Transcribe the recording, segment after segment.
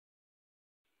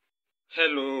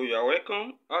Hello, you are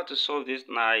welcome. How to solve this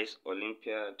nice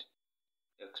Olympiad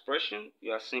expression?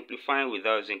 You are simplifying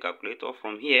without using calculator.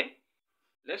 From here,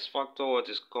 let's factor what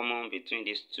is common between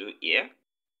these two here.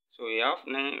 So we have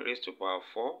 9 raised to power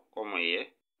 4 common here.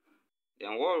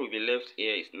 Then what will be left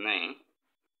here is 9.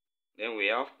 Then we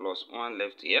have plus 1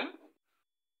 left here.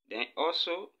 Then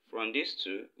also from these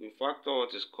two, we factor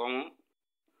what is common.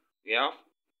 We have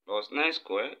plus 9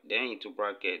 square, then into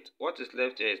bracket. What is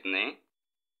left here is 9.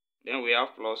 Then we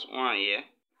have plus 1 here.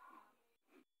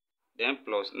 Then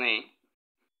plus 9.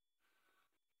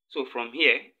 So from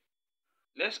here,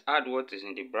 let's add what is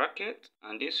in the bracket,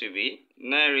 and this will be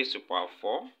 9 raised to power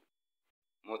 4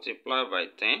 multiplied by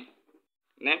 10.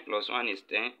 9 plus 1 is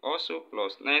 10. Also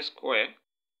plus 9 square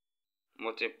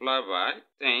multiplied by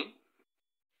 10.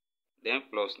 Then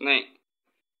plus 9.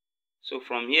 So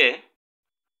from here,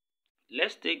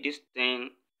 let's take this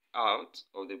 10 out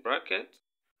of the bracket,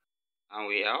 and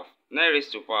we have 9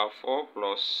 raised to power 4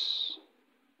 plus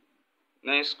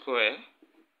 9 square,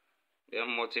 then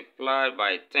multiplied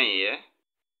by 10 here,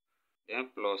 then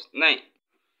plus 9.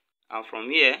 And from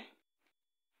here,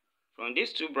 from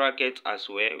these two brackets as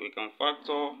well, we can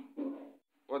factor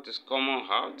what is common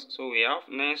out. So we have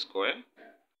 9 square.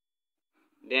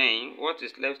 Then what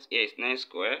is left here is 9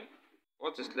 square.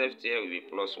 What is left here will be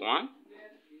plus 1.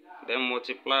 Then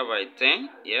multiply by 10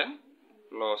 here,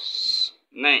 plus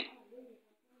 9.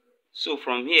 So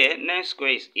from here, 9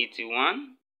 square is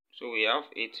 81. So we have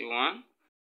 81.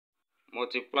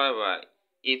 Multiply by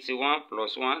 81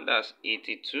 plus 1, that's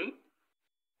 82.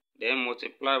 Then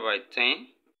multiply by 10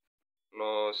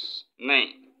 plus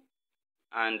 9.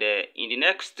 And in the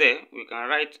next step, we can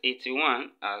write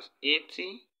 81 as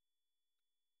 80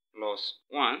 plus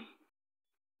 1.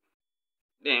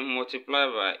 Then multiply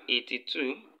by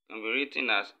 82 can be written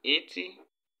as 80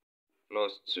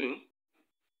 plus 2.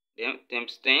 Then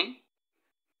times 10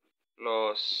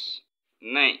 plus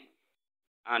 9.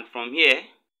 And from here,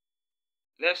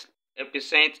 let's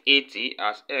represent 80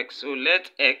 as x. So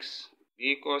let x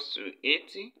be equals to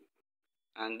 80.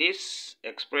 And this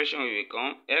expression will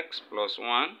become x plus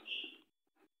 1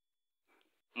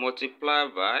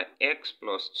 multiplied by x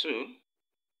plus 2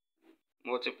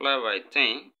 multiplied by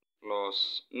 10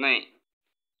 plus 9.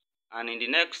 And in the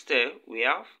next step, we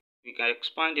can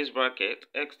expand this bracket.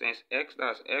 X times x,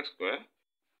 that's x squared.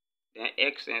 Then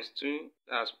x times 2,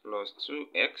 that's plus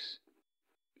 2x.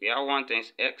 We have 1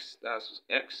 times x, that's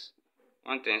x.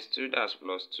 1 times 2, that's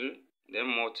plus 2. Then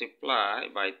multiply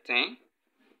by 10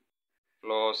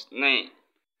 plus 9.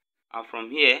 And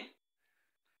from here,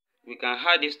 we can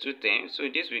add these two terms. So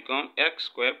this becomes x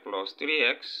squared plus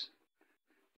 3x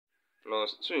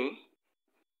plus 2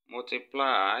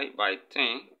 multiplied by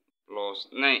 10 plus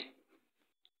 9.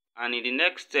 And in the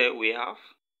next step, we have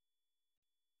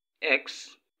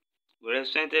x. We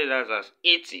represented that as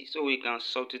 80. So we can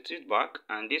substitute back,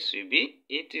 and this will be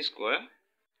 80 squared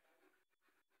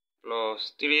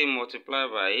plus 3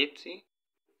 multiplied by 80.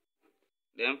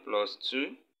 Then plus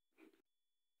 2.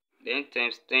 Then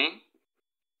times 10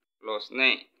 plus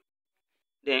 9.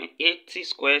 Then 80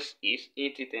 squares is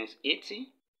 80 times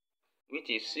 80, which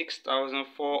is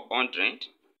 6,400.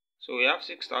 So we have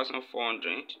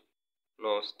 6,400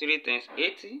 plus 3 times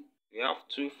 80, we have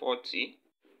 240.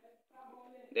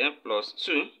 Then plus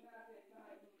 2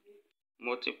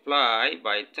 multiplied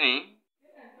by 10,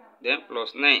 then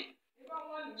plus 9.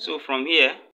 So from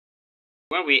here,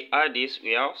 when we add this,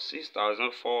 we have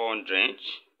 6,400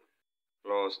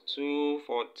 plus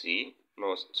 240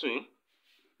 plus 2.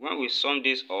 When we sum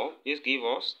this up, this gives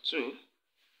us 2,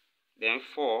 then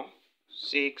 4,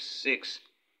 6, 6.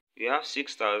 We have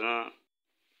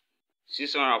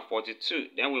 6,642.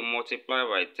 Then we multiply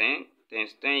by 10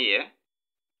 times 10 here.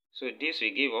 So this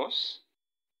will give us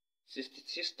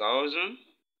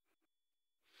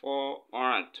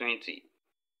 66,420.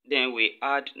 Then we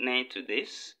add 9 to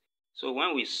this. So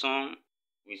when we sum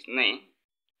with 9,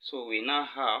 so we now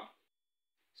have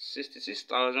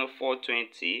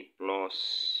 66,420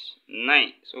 plus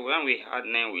 9. So when we add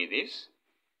 9 with this,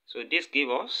 so this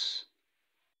gives us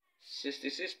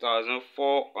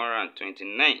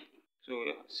 66,429.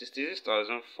 So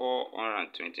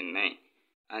 66,429.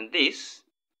 And this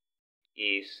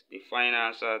is the final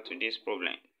answer to this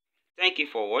problem. Thank you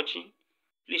for watching.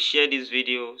 Please share this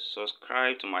video,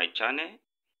 subscribe to my channel,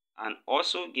 and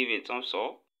also give a thumbs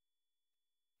up.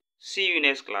 See you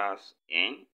next class,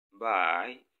 and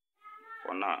bye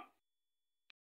for now.